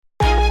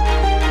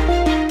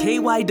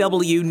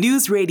KYW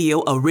News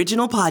Radio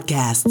original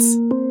podcasts.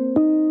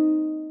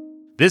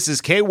 This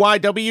is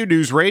KYW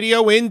News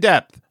Radio In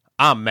Depth.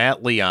 I'm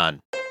Matt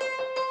Leon.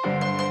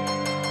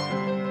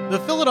 The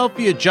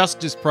Philadelphia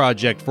Justice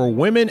Project for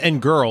Women and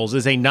Girls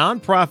is a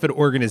nonprofit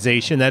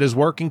organization that is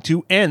working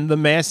to end the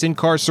mass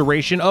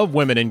incarceration of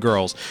women and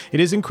girls. It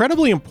is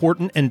incredibly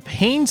important and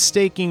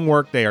painstaking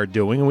work they are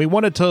doing, and we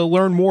wanted to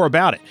learn more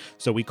about it.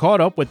 So we caught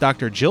up with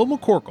Dr. Jill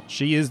McCorkle.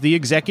 She is the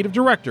executive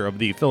director of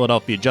the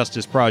Philadelphia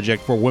Justice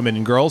Project for Women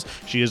and Girls.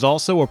 She is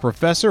also a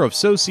professor of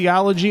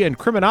sociology and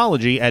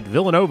criminology at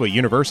Villanova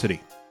University.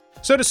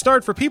 So to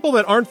start, for people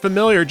that aren't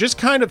familiar, just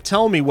kind of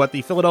tell me what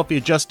the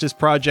Philadelphia Justice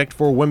Project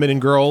for Women and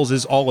Girls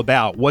is all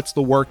about. What's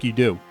the work you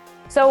do?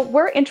 So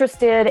we're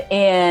interested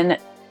in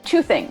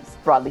two things,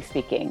 broadly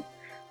speaking.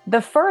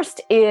 The first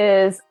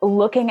is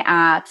looking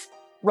at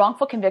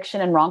wrongful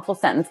conviction and wrongful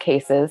sentence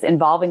cases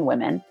involving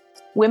women.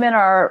 Women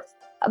are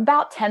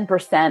about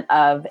 10%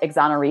 of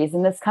exonerees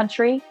in this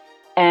country.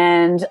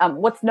 And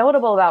what's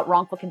notable about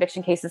wrongful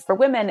conviction cases for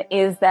women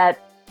is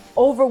that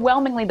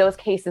overwhelmingly, those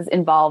cases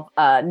involve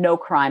no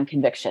crime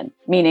conviction,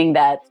 meaning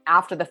that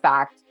after the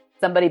fact,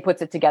 somebody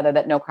puts it together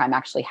that no crime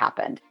actually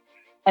happened.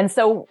 And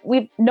so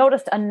we've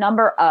noticed a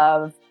number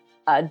of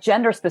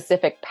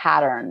gender-specific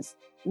patterns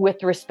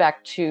with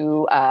respect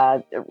to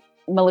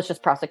malicious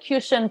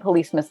prosecution,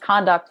 police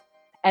misconduct.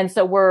 And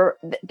so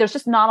there's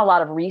just not a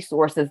lot of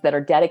resources that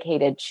are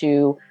dedicated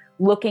to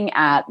looking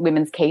at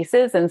women's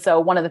cases. And so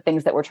one of the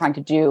things that we're trying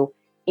to do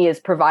is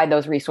provide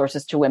those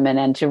resources to women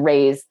and to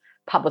raise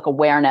public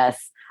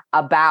awareness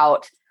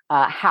about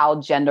how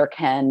gender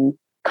can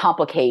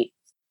complicate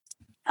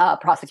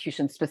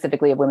prosecution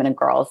specifically of women and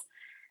girls.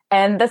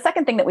 And the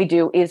second thing that we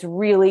do is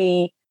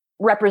really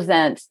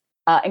represent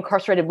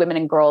incarcerated women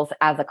and girls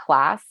as a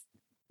class,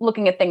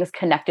 looking at things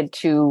connected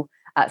to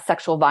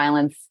sexual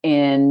violence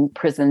in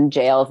prison,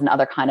 jails, and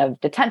other kind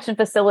of detention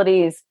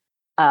facilities,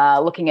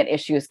 looking at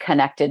issues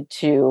connected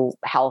to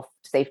health,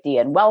 safety,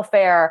 and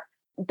welfare,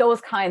 those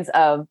kinds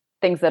of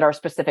things that are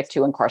specific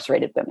to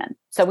incarcerated women.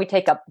 So we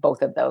take up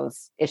both of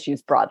those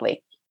issues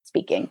broadly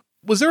speaking.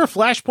 Was there a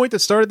flashpoint that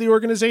started the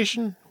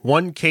organization?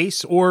 One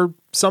case or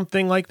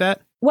something like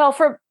that? Well,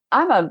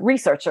 I'm a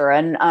researcher,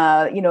 and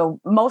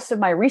most of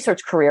my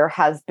research career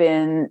has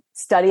been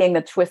studying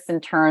the twists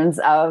and turns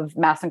of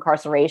mass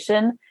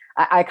incarceration.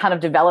 I kind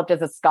of developed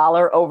as a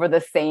scholar over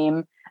the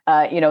same,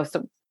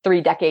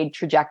 3-decade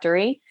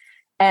trajectory.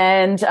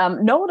 And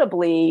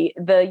notably,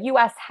 the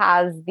U.S.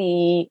 has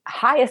the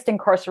highest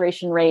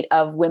incarceration rate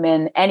of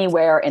women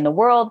anywhere in the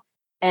world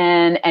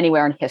and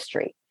anywhere in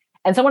history.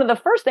 And so one of the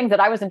first things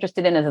that I was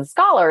interested in as a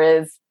scholar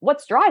is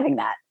what's driving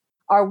that?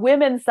 Are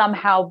women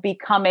somehow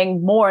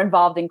becoming more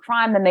involved in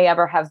crime than they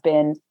ever have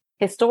been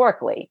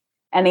historically?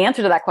 And the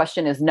answer to that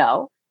question is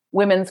no.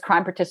 Women's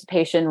crime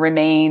participation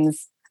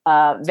remains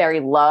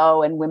very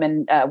low, and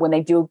women, when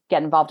they do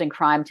get involved in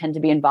crime, tend to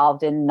be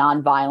involved in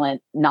nonviolent,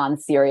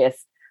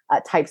 non-serious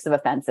types of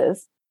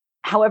offenses.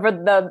 However,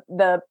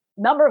 the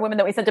number of women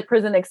that we sent to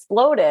prison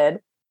exploded.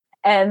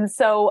 And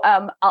so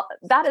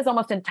that is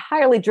almost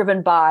entirely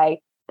driven by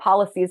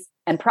policies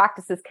and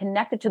practices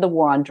connected to the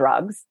war on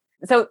drugs.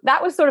 So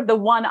that was sort of the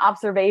one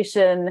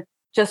observation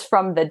just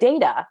from the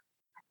data.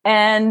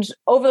 And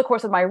over the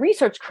course of my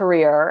research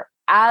career,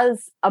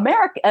 as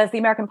the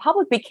American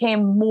public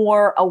became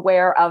more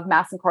aware of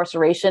mass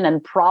incarceration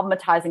and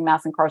problematizing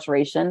mass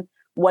incarceration,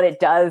 what it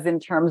does in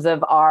terms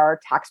of our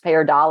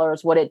taxpayer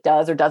dollars, what it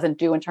does or doesn't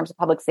do in terms of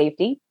public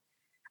safety.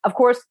 Of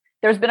course,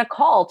 there's been a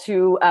call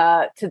to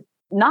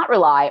not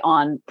rely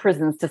on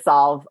prisons to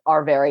solve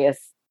our various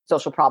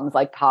social problems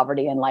like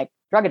poverty and like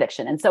drug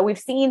addiction. And so we've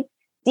seen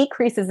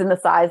decreases in the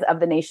size of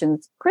the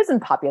nation's prison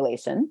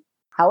population.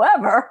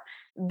 However,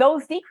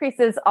 those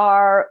decreases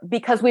are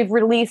because we've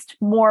released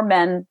more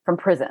men from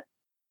prison.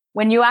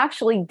 When you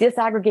actually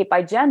disaggregate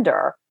by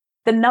gender,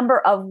 the number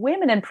of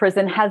women in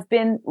prison has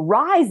been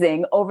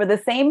rising over the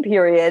same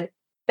period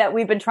that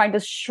we've been trying to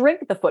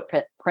shrink the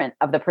footprint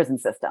of the prison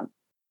system.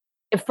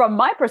 From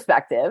my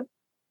perspective,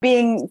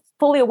 being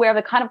fully aware of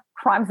the kind of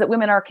crimes that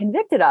women are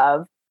convicted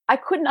of, I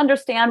couldn't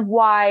understand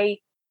why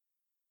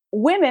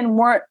women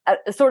weren't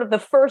sort of the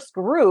first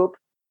group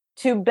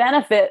to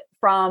benefit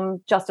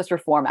from justice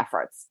reform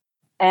efforts.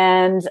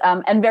 And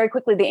very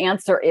quickly, the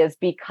answer is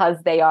because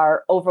they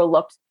are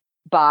overlooked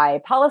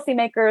by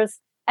policymakers.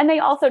 And they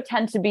also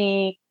tend to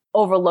be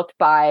overlooked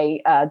by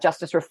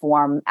justice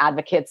reform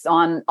advocates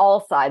on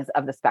all sides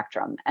of the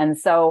spectrum. And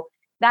so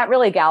that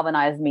really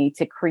galvanized me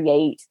to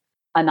create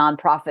a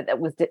nonprofit that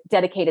was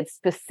dedicated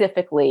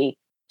specifically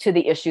to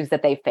the issues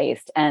that they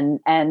faced and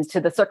to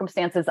the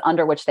circumstances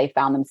under which they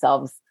found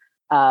themselves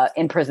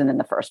in prison in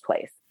the first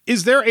place.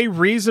 Is there a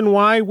reason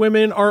why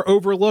women are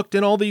overlooked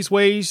in all these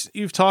ways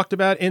you've talked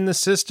about in the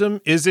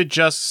system? Is it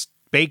just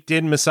baked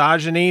in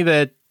misogyny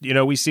that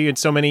we see in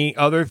so many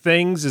other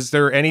things? Is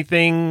there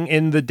anything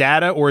in the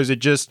data, or is it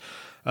just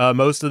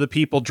most of the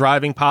people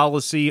driving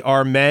policy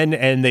are men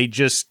and they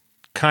just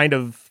kind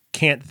of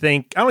can't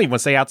think, I don't even want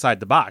to say outside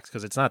the box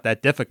because it's not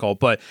that difficult,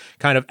 but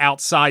kind of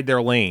outside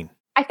their lane?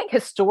 I think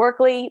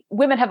historically,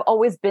 women have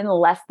always been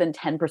less than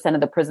 10%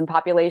 of the prison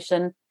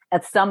population.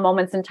 At some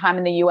moments in time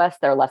in the US,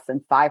 they're less than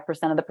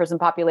 5% of the prison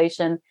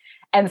population.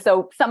 And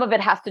so some of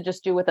it has to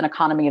just do with an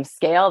economy of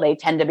scale. They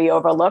tend to be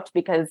overlooked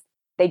because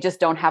they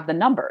just don't have the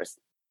numbers.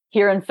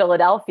 Here in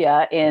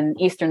Philadelphia, in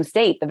Eastern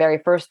State, the very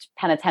first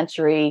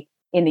penitentiary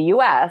in the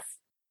US,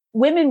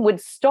 women would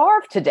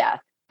starve to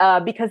death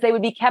because they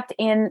would be kept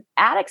in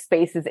attic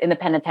spaces in the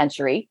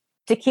penitentiary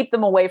to keep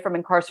them away from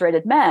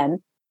incarcerated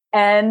men.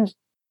 And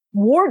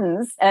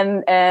wardens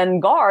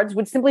and guards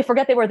would simply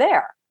forget they were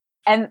there.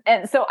 And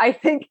so I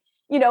think,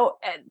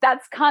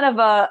 that's kind of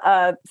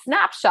a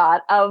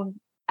snapshot of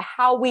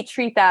how we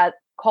treat that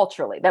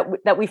culturally,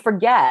 that we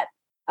forget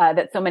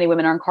that so many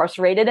women are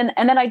incarcerated.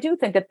 And then I do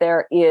think that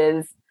there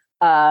is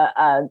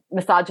a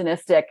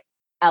misogynistic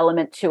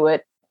element to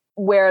it,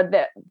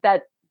 where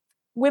that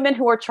women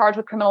who are charged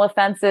with criminal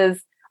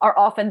offenses are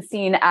often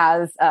seen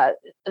as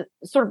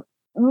sort of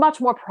much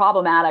more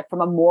problematic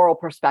from a moral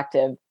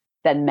perspective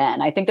than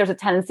men. I think there's a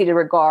tendency to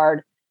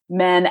regard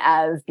men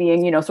as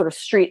being, sort of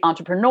street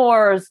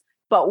entrepreneurs,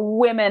 but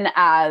women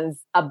as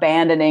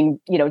abandoning,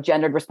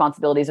 gendered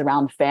responsibilities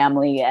around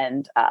family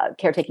and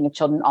caretaking of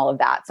children, all of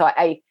that. So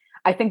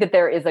I think that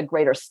there is a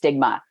greater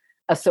stigma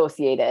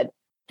associated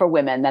for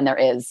women than there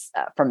is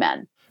for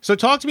men. So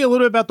talk to me a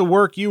little bit about the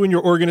work you and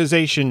your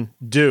organization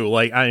do.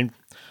 Like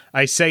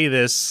I say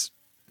this,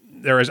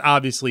 there is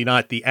obviously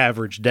not the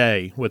average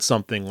day with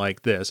something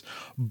like this,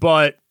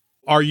 but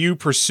are you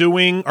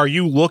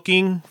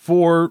looking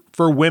for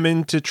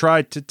women to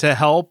try to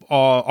help?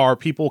 Are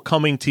people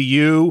coming to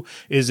you?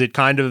 Is it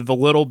kind of a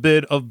little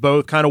bit of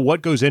both? Kind of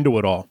what goes into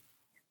it all?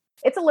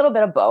 It's a little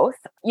bit of both.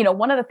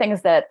 One of the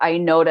things that I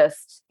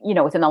noticed,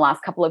 within the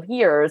last couple of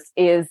years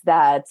is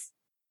that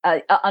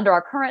under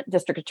our current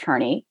district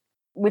attorney,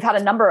 we've had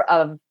a number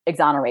of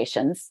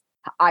exonerations.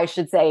 I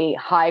should say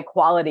high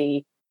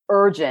quality,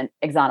 urgent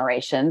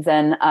exonerations.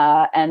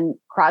 And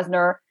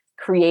Krasner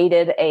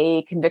created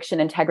a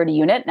conviction integrity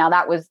unit. Now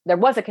there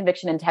was a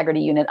conviction integrity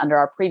unit under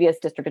our previous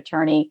district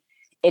attorney.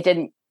 It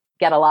didn't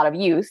get a lot of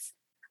use.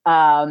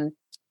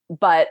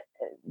 But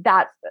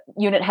that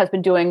unit has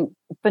been doing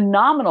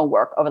phenomenal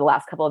work over the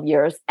last couple of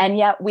years. And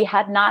yet we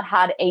had not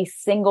had a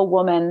single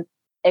woman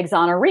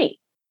exoneree.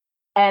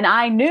 And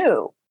I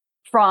knew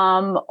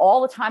from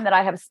all the time that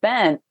I have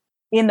spent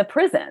in the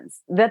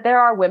prisons that there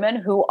are women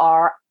who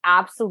are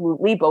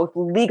absolutely both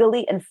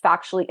legally and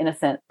factually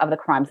innocent of the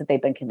crimes that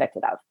they've been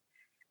convicted of.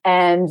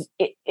 And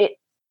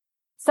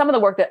some of the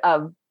work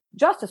of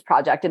Justice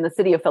Project in the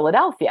city of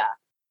Philadelphia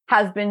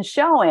has been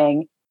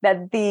showing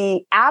that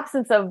the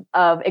absence of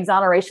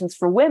exonerations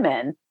for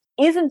women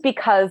isn't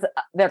because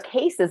their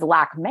cases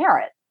lack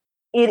merit.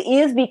 It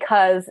is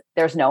because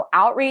there's no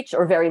outreach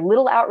or very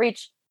little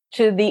outreach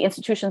to the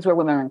institutions where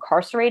women are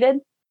incarcerated.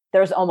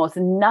 There's almost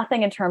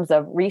nothing in terms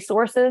of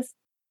resources.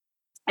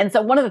 And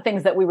so one of the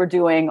things that we are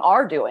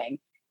doing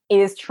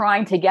is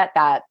trying to get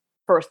that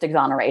first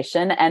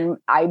exoneration. And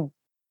I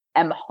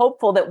am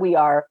hopeful that we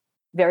are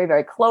very,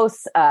 very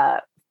close.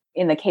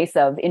 In the case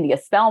of India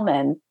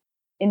Spellman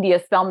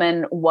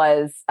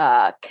was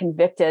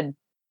convicted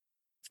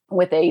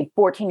with a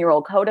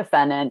 14-year-old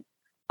co-defendant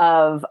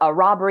of a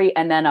robbery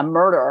and then a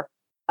murder.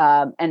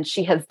 And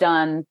she has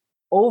done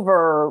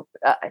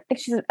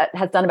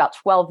has done about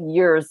 12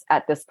 years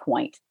at this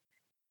point.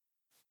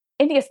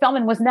 India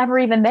Spellman was never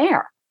even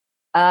there.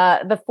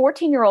 The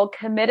 14-year-old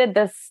committed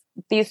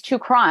these two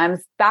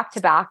crimes back to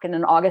back in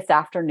an August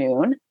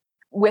afternoon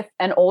with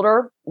an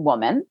older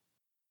woman.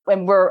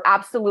 And we're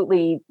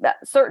absolutely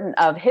certain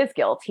of his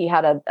guilt. He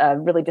had a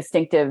really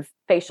distinctive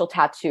facial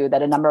tattoo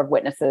that a number of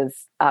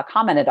witnesses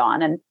commented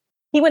on. And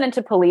he went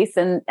into police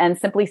and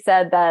simply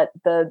said that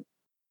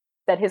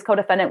his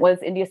co-defendant was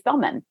India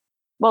Spellman.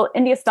 Well,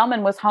 India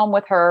Spellman was home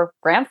with her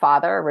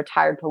grandfather, a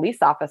retired police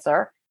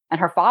officer,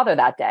 and her father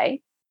that day.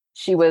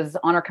 She was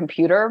on her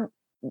computer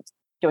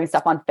doing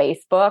stuff on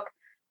Facebook.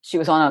 She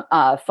was on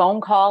a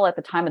phone call at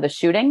the time of the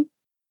shooting.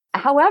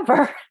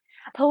 However,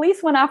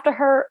 police went after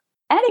her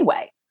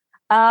anyway.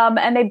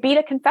 And they beat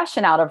a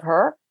confession out of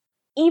her,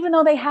 even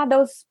though they had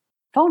those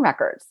phone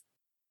records.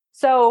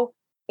 So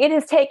it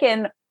has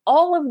taken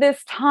all of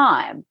this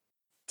time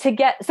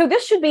so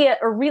this should be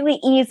a really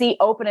easy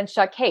open and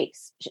shut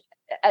case.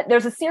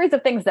 There's a series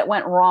of things that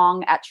went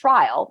wrong at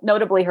trial.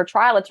 Notably, her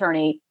trial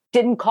attorney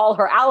didn't call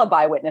her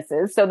alibi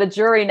witnesses, so the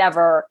jury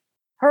never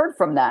heard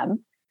from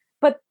them.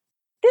 But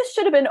this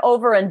should have been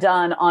over and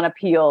done on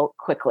appeal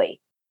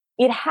quickly.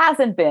 It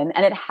hasn't been,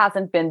 and it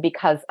hasn't been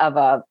because of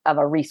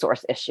a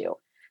resource issue.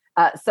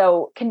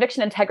 So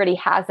conviction integrity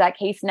has that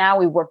case now.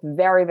 We worked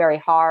very, very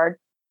hard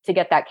to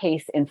get that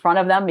case in front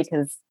of them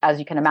because, as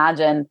you can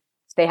imagine,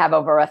 they have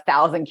over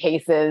 1,000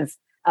 cases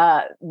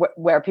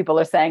where people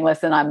are saying,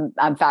 "Listen,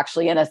 I'm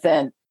factually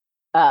innocent.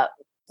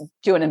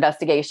 Do an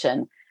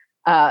investigation."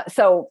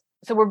 So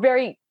we're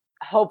very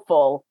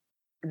hopeful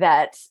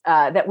that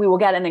we will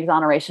get an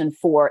exoneration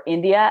for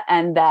India,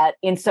 and that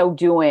in so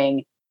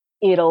doing,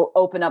 it'll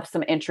open up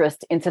some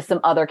interest into some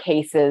other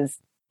cases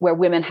where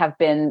women have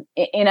been,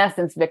 in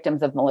essence,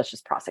 victims of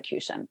malicious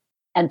prosecution.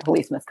 and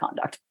police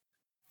misconduct.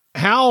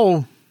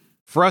 How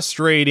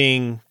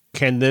frustrating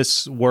can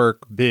this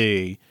work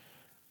be?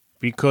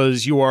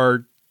 Because you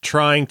are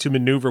trying to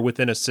maneuver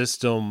within a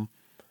system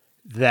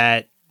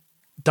that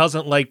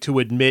doesn't like to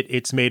admit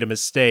it's made a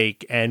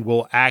mistake and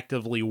will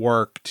actively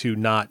work to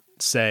not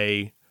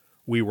say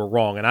we were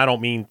wrong. And I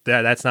don't mean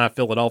that that's not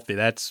Philadelphia,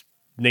 that's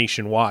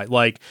nationwide.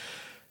 Like,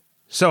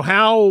 so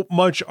how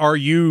much are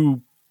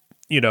you,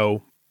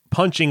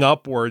 punching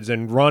upwards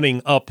and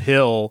running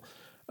uphill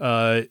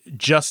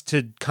just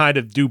to kind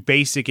of do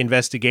basic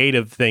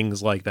investigative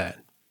things like that?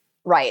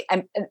 Right.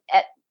 And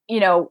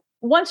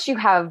once you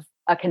have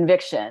a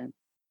conviction,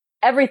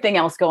 everything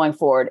else going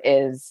forward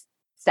is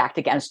stacked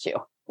against you,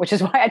 which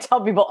is why I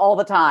tell people all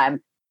the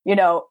time, you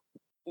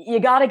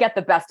got to get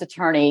the best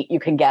attorney you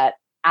can get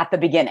at the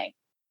beginning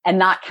and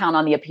not count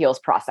on the appeals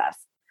process.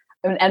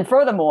 And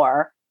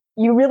furthermore,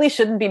 you really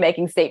shouldn't be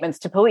making statements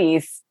to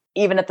police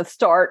even at the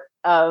start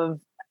of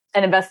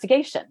an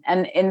investigation.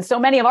 And in so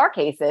many of our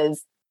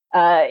cases,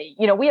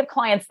 we have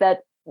clients that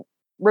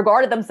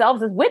regarded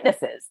themselves as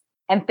witnesses,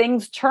 and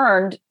things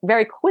turned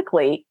very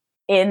quickly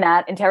in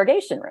that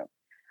interrogation room.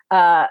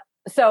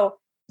 It's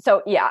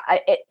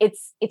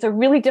a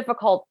really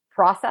difficult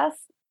process.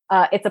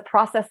 It's a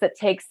process that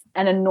takes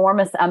an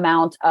enormous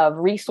amount of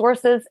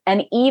resources.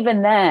 And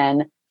even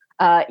then,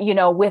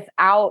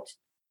 without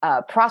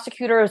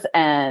prosecutors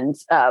and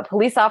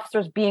police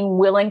officers being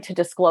willing to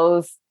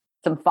disclose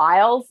some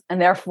files and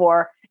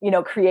therefore,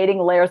 creating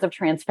layers of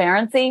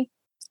transparency,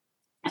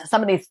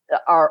 some of these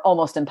are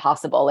almost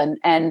impossible.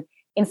 And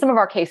in some of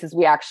our cases,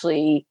 we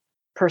actually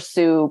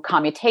pursue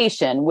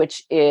commutation,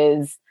 which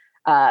is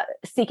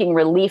seeking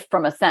relief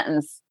from a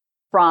sentence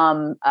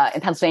from,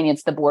 in Pennsylvania,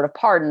 it's the Board of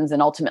Pardons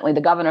and ultimately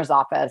the governor's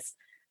office,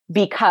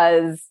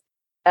 because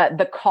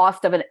the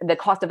cost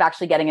of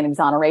actually getting an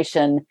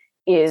exoneration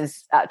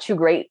is too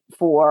great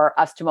for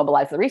us to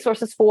mobilize the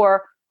resources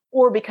for,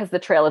 or because the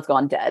trail has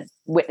gone dead.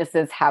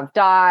 Witnesses have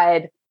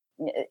died,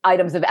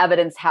 items of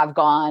evidence have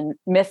gone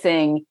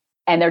missing,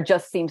 and there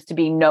just seems to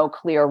be no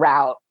clear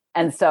route.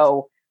 And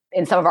so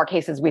in some of our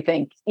cases, we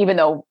think, even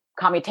though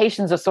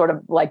commutations are sort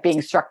of like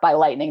being struck by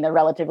lightning, they're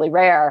relatively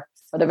rare,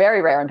 or they're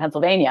very rare in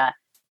Pennsylvania,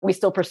 we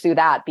still pursue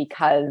that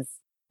because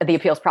the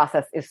appeals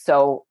process is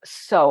so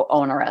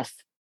onerous.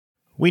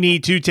 We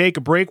need to take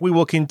a break. We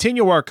will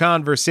continue our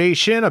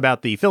conversation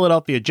about the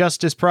Philadelphia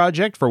Justice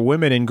Project for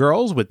Women and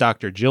Girls with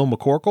Dr. Jill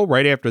McCorkle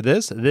right after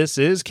this. This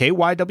is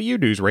KYW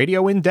News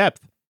Radio In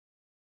Depth.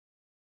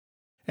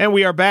 And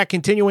we are back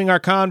continuing our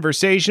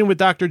conversation with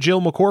Dr.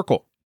 Jill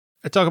McCorkle.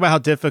 I talk about how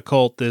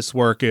difficult this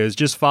work is.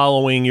 Just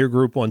following your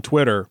group on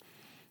Twitter,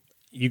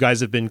 you guys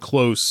have been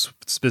close,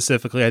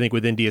 specifically, I think,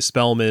 with India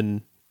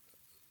Spellman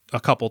a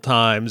couple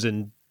times,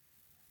 and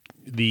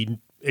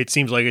it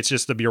seems like it's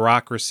just the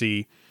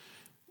bureaucracy,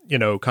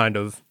 kind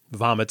of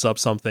vomits up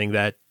something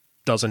that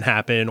doesn't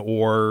happen,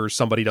 or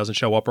somebody doesn't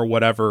show up, or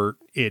whatever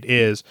it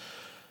is.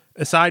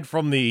 Aside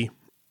from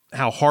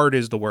how hard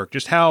is the work,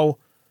 just how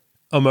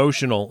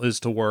emotional is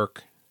to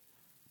work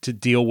to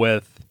deal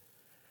with.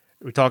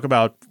 We talk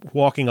about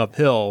walking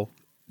uphill.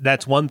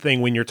 That's one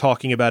thing when you're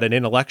talking about an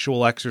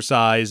intellectual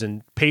exercise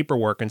and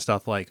paperwork and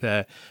stuff like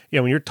that.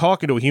 When you're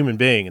talking to a human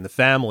being and the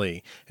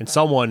family and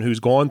someone who's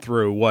gone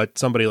through what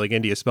somebody like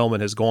India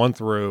Spellman has gone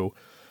through,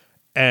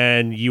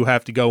 and you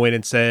have to go in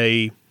and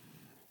say,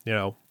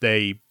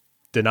 they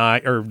deny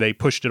or they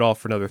pushed it off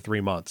for another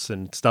 3 months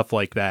and stuff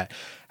like that.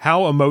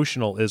 How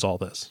emotional is all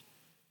this?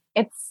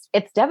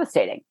 It's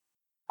devastating.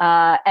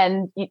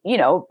 And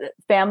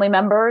family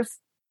members,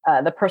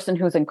 the person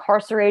who's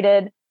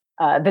incarcerated,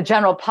 the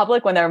general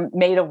public, when they're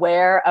made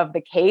aware of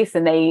the case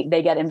and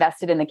they get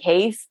invested in the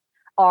case,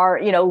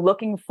 are,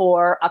 looking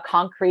for a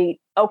concrete,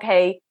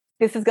 okay,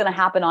 this is going to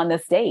happen on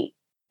this date.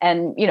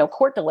 And,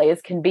 court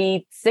delays can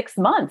be 6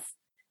 months.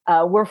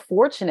 We're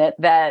fortunate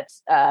that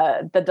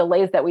the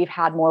delays that we've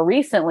had more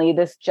recently,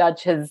 this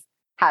judge has,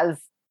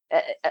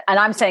 and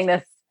I'm saying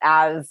this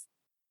as,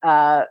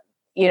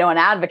 an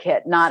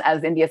advocate, not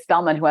as India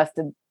Spellman, who has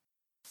to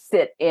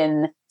sit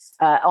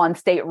on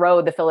State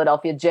Road, the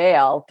Philadelphia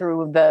jail,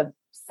 through the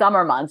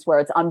summer months where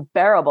it's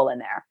unbearable in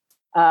there.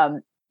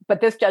 But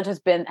this judge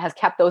has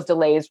kept those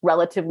delays,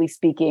 relatively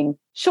speaking,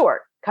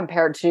 short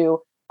compared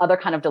to other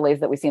kind of delays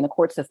that we see in the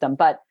court system.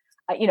 But,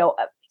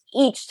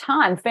 each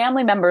time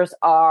family members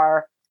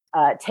are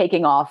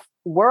taking off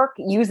work,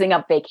 using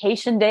up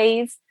vacation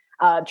days,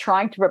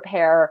 trying to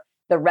prepare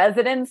the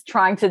residents,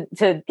 trying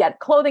to get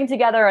clothing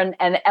together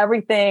and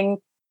everything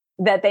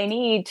that they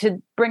need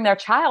to bring their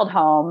child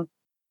home.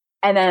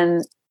 And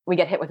then we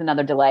get hit with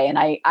another delay. And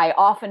I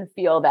often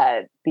feel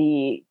that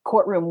the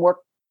courtroom work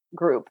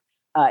group,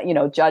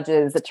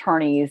 judges,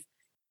 attorneys,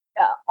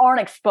 aren't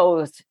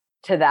exposed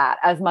to that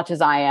as much as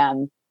I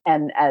am,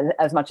 and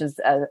as much as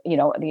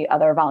the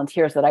other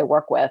volunteers that I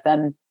work with.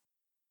 And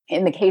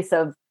in the case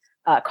of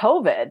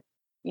COVID,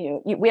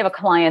 we have a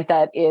client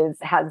that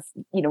has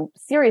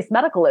serious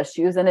medical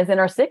issues and is in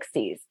her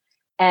 60s.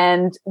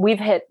 And we've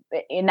hit,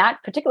 in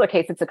that particular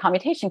case, it's a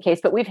commutation case,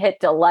 but we've hit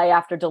delay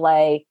after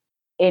delay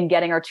in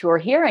getting her to her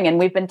hearing. And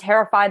we've been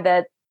terrified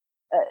that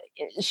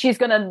she's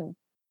going to,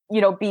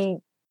 be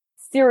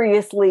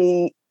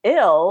seriously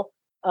ill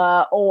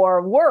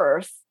or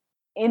worse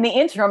in the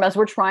interim as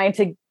we're trying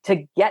to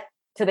get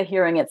to the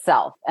hearing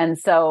itself. And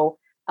so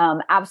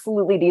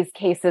absolutely, these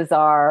cases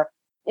are,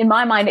 in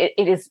my mind,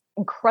 it is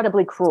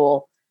incredibly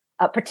cruel,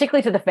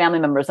 particularly to the family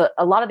members.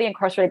 A lot of the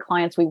incarcerated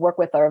clients we work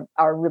with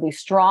are really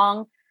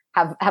strong,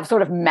 have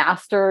sort of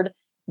mastered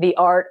the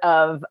art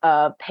of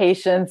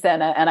patience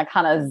and a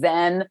kind of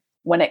zen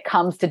when it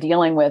comes to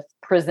dealing with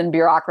prison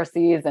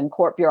bureaucracies and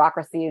court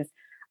bureaucracies.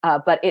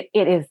 But it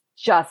is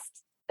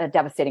just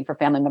devastating for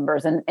family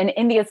members. And in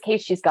India's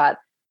case, she's got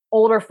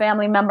older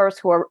family members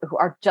who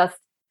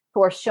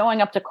are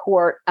showing up to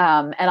court.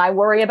 And I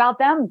worry about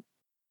them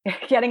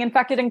getting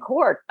infected in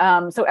court.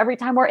 So every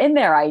time we're in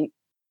there, I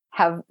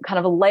have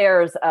kind of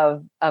layers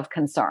of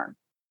concern.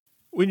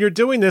 When you're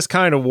doing this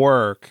kind of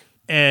work,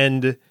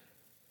 and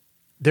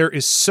there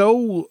is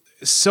so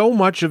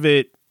much of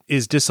it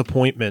is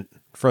disappointment,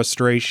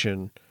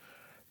 frustration,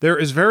 there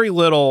is very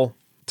little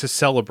to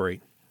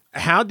celebrate.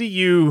 How do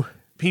you,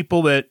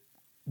 people that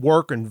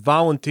work and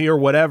volunteer,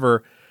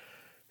 whatever,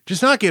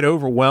 just not get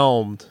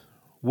overwhelmed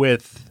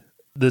with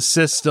the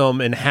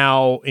system and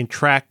how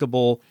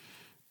intractable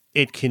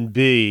it can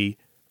be,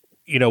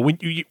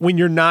 when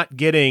you're not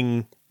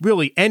getting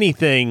really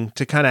anything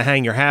to kind of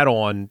hang your hat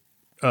on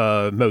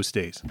most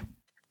days?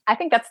 I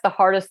think that's the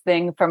hardest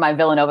thing for my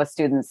Villanova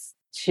students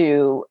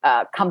to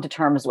come to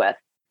terms with,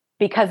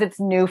 because it's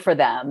new for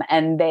them.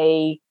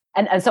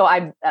 And so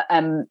I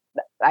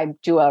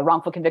do a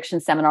wrongful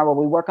conviction seminar where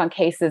we work on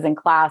cases in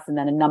class. And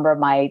then a number of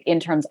my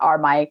interns are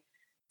my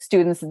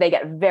students. They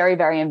get very,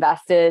 very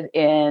invested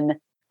in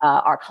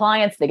our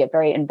clients. They get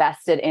very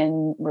invested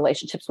in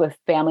relationships with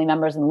family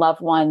members and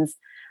loved ones.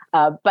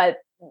 But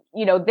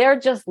they're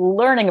just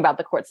learning about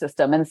the court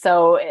system. And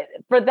so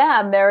for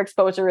them, their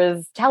exposure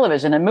is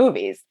television and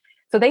movies.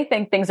 So they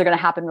think things are going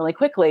to happen really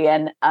quickly.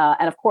 And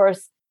of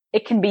course,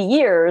 it can be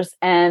years,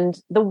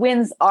 and the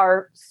wins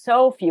are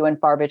so few and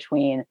far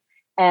between.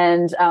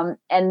 And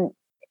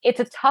it's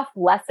a tough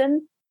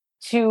lesson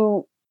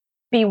to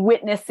be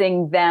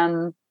witnessing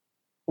them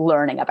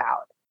learning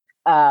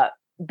about,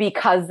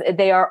 because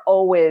they are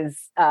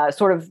always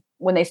sort of,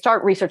 when they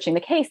start researching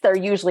the case, they're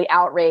usually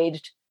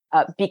outraged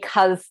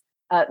because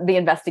the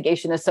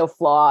investigation is so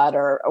flawed,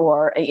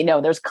 or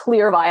there's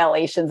clear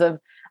violations of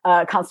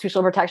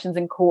constitutional protections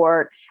in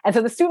court. And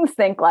so the students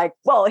think like,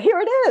 well, here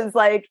it is,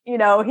 like,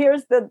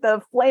 here's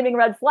the flaming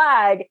red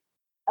flag.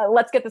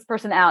 Let's get this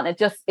person out. And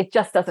it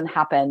just doesn't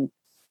happen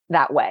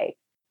that way.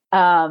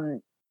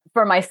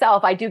 For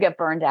myself, I do get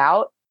burned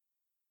out,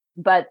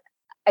 but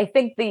I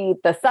think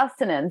the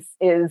sustenance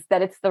is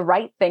that it's the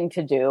right thing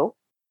to do.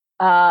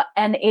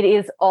 And it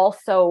is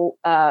also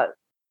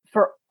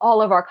for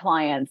all of our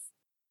clients,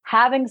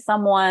 having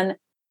someone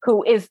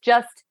who is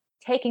just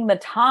taking the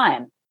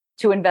time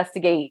to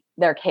investigate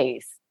their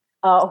case.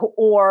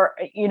 Or,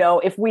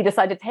 if we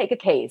decide to take a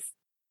case,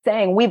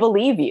 saying, we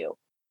believe you.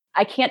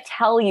 I can't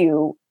tell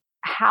you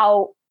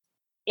how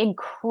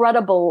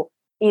incredible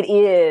it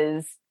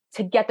is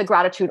to get the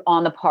gratitude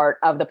on the part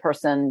of the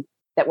person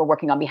that we're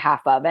working on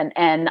behalf of.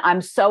 And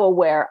I'm so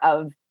aware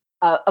of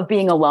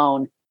being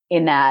alone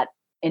in that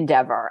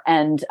endeavor.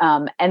 And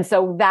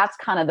so that's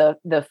kind of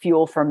the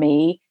fuel for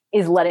me,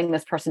 is letting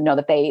this person know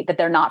that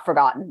they're not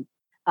forgotten,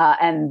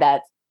 and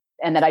that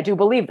I do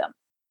believe them.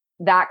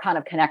 That kind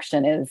of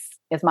connection is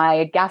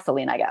my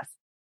gasoline, I guess.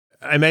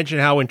 I mentioned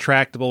how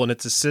intractable, and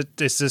it's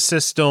a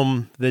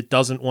system that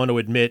doesn't want to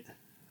admit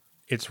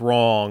it's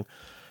wrong.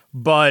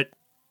 But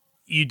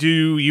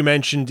you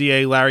mentioned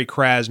DA Larry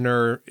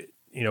Krasner,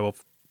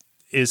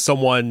 is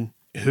someone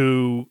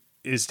who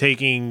is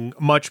taking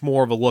much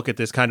more of a look at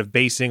this, kind of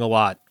basing a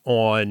lot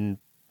on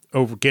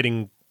over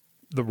getting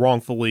the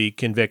wrongfully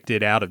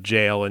convicted out of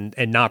jail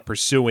and not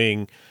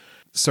pursuing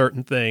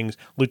certain things.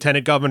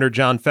 Lieutenant Governor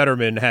John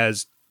Fetterman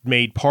has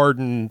made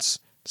pardons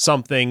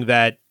something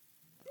that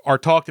are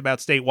talked about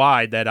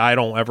statewide that I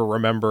don't ever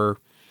remember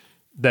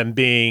them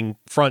being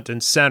front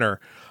and center.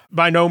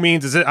 By no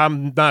means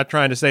I'm not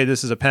trying to say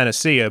this is a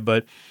panacea,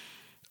 but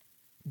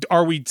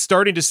are we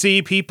starting to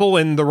see people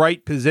in the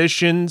right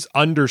positions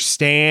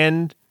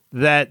understand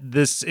that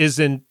this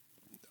isn't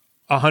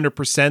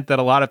 100%, that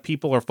a lot of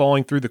people are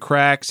falling through the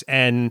cracks?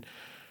 And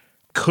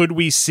could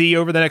we see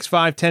over the next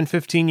 5, 10,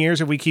 15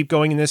 years, if we keep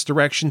going in this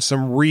direction,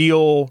 some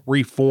real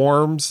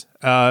reforms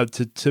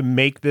to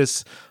make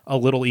this a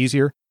little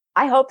easier?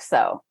 I hope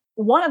so.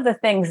 One of the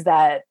things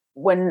that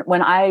when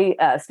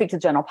I speak to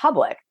the general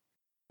public,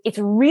 it's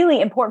really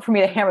important for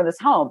me to hammer this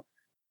home.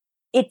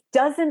 It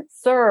doesn't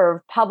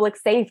serve public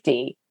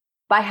safety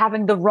by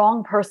having the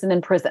wrong person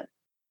in prison.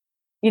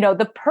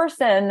 The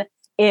person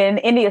in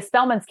India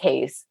Spellman's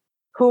case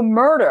who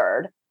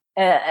murdered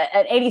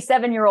an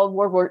 87-year-old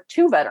World War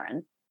II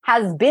veteran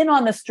has been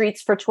on the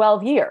streets for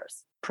 12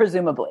 years,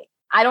 presumably.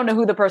 I don't know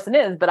who the person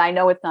is, but I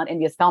know it's not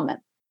India Spellman.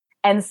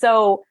 And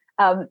so,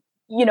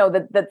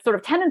 the sort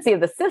of tendency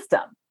of the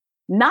system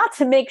not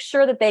to make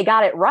sure that they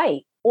got it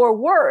right, or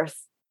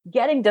worse,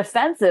 getting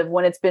defensive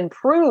when it's been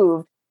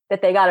proved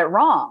that they got it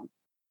wrong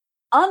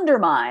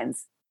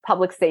undermines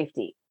public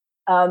safety,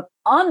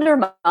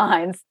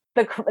 undermines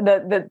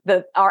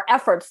our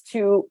efforts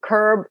to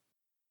curb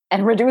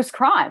and reduce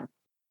crime.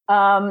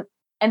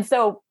 And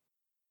so,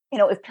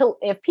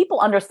 if people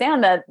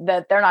understand that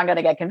they're not going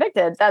to get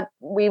convicted, that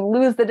we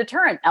lose the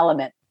deterrent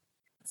element.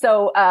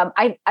 So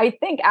I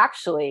think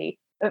actually,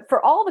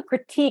 for all the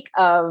critique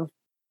of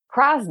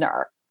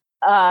Krasner,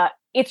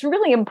 it's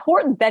really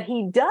important that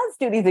he does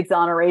do these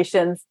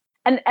exonerations.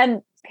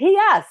 And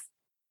P.S.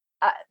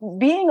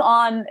 Being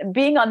on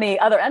the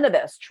other end of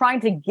this,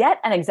 trying to get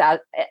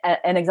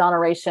an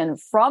exoneration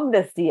from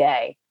this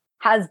DA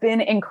has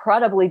been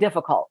incredibly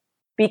difficult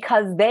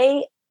because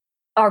they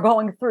are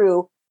going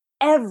through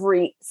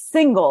every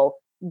single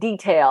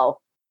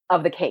detail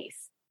of the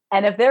case.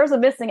 And if there's a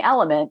missing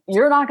element,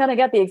 you're not going to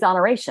get the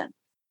exoneration.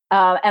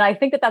 And I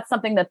think that that's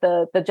something that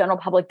the general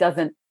public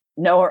doesn't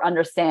know or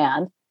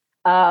understand.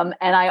 And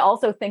I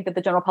also think that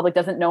the general public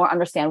doesn't know or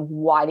understand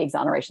why the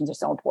exonerations are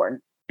so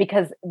important,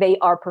 because they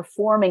are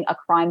performing a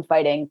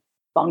crime-fighting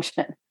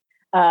function.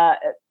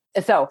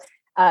 There's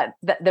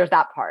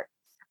that part.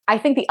 I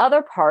think the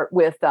other part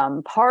with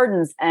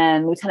pardons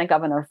and Lieutenant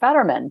Governor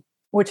Fetterman,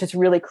 which is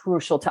really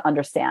crucial to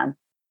understand,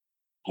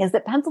 is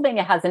that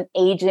Pennsylvania has an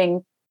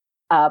aging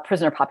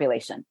prisoner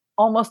population.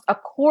 Almost a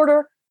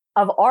quarter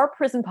of our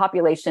prison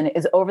population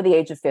is over the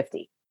age of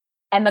 50.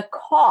 And the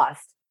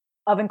cost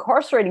of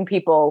incarcerating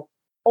people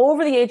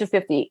over the age of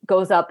 50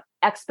 goes up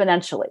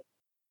exponentially.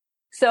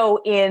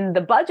 So in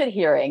the budget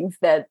hearings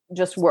that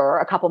just were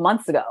a couple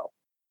months ago,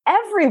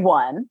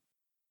 everyone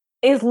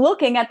is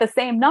looking at the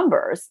same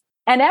numbers.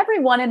 And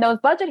everyone in those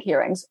budget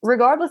hearings,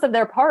 regardless of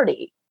their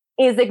party,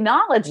 is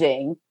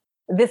acknowledging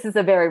this is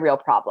a very real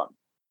problem.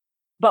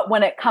 But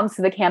when it comes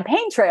to the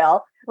campaign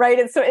trail, right,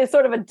 it's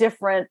sort of a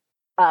different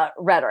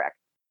rhetoric.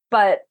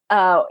 But,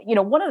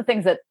 one of the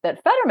things that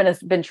Fetterman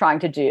has been trying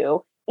to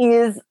do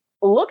is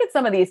look at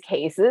some of these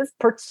cases,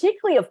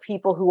 particularly of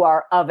people who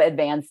are of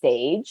advanced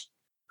age,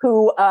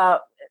 who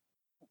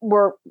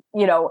were,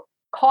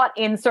 caught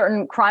in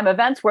certain crime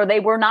events where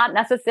they were not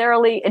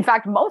necessarily, in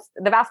fact,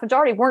 the vast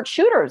majority weren't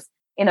shooters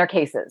in their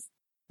cases.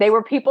 They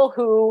were people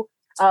who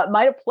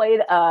might have played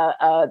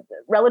a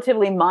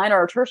relatively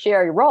minor or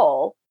tertiary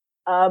role,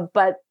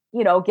 but,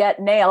 get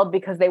nailed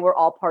because they were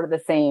all part of the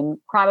same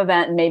crime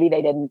event. And maybe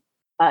they didn't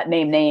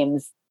name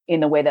names in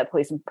the way that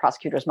police and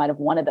prosecutors might have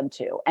wanted them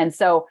to. And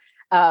so,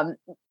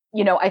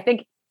 I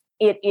think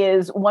it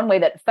is one way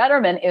that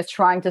Fetterman is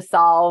trying to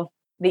solve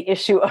the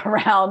issue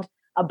around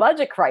a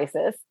budget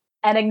crisis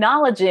and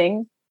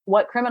acknowledging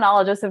what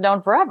criminologists have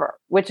known forever,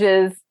 which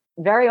is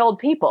very old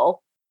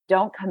people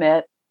don't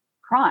commit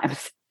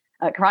crimes.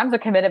 Crimes are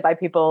committed by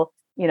people,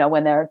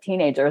 when they're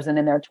teenagers and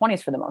in their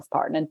 20s for the most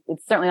part. And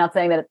it's certainly not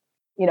saying that,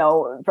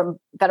 from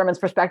Fetterman's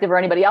perspective or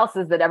anybody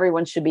else's, that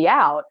everyone should be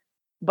out.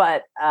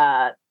 But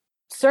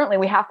certainly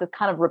we have to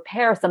kind of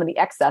repair some of the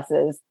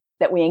excesses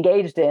that we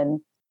engaged in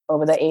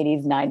over the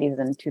 80s, 90s,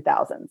 and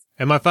 2000s.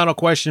 And my final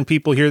question,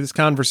 people hear this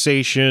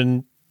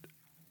conversation,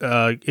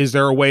 is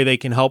there a way they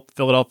can help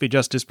Philadelphia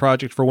Justice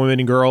Project for Women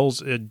and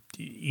Girls,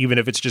 even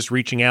if it's just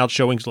reaching out,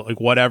 showing like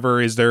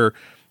whatever? Is there,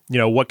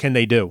 what can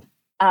they do?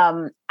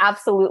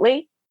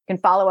 Absolutely. You can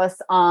follow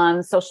us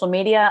on social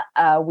media.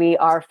 We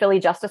are Philly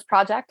Justice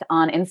Project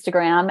on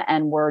Instagram,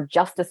 and we're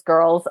Justice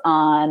Girls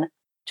on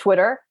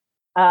Twitter.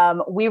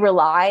 We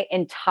rely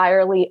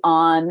entirely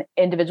on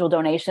individual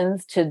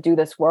donations to do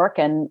this work.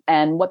 And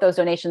what those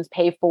donations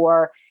pay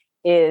for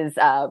is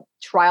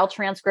trial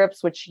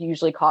transcripts, which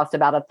usually cost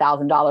about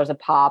 $1,000 a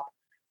pop.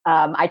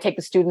 I take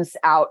the students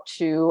out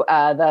to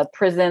the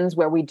prisons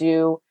where we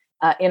do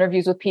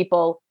interviews with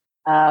people.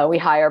 We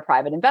hire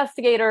private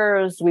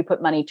investigators. We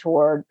put money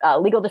toward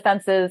legal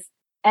defenses.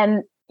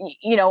 And,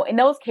 in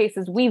those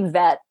cases, we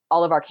vet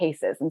all of our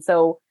cases. And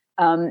so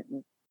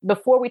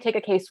before we take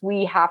a case,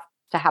 we have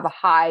to have a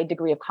high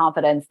degree of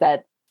confidence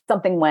that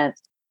something went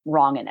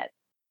wrong in it.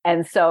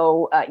 And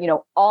so,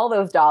 all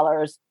those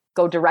dollars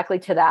go directly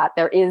to that.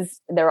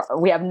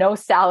 We have no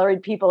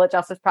salaried people at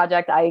Justice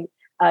Project. I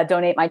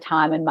donate my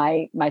time and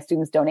my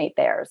students donate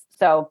theirs.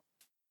 So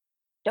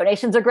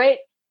donations are great.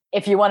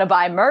 If you want to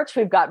buy merch,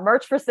 we've got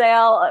merch for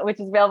sale, which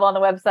is available on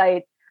the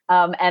website.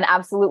 And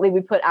absolutely,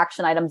 we put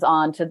action items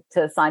on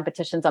to sign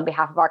petitions on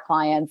behalf of our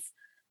clients.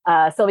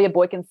 Sylvia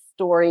Boykin's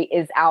story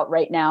is out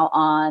right now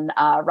on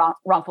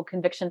Wrongful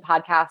Conviction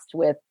podcast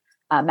with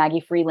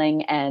Maggie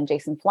Freeling and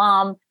Jason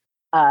Flom.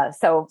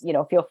 So,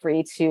 feel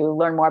free to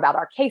learn more about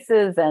our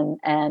cases and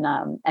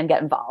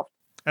get involved.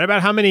 And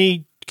about how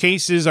many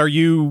cases are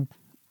you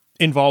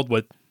involved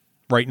with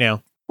right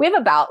now? We have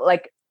about,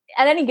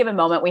 at any given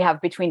moment, we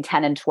have between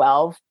 10 and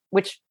 12,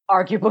 which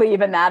arguably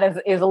even that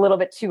is a little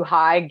bit too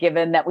high,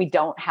 given that we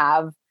don't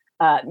have,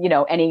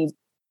 any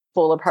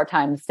full or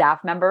part-time staff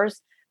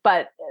members.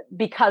 But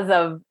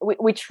because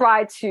we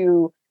try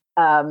to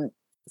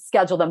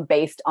schedule them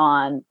based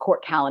on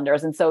court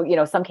calendars. And so,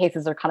 some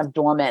cases are kind of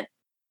dormant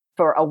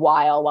for a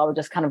while we're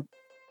just kind of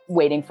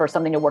waiting for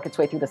something to work its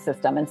way through the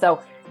system. And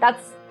so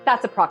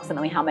that's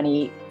approximately how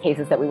many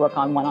cases that we work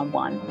on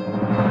one-on-one.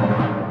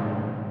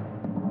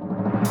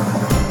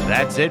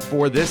 That's it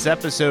for this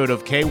episode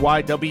of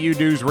KYW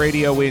News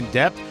Radio In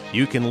Depth.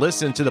 You can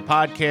listen to the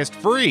podcast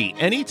free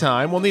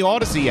anytime on the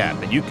Odyssey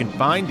app, and you can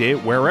find it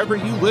wherever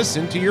you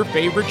listen to your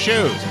favorite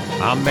shows.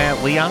 I'm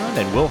Matt Leon,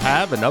 and we'll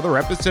have another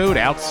episode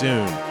out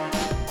soon.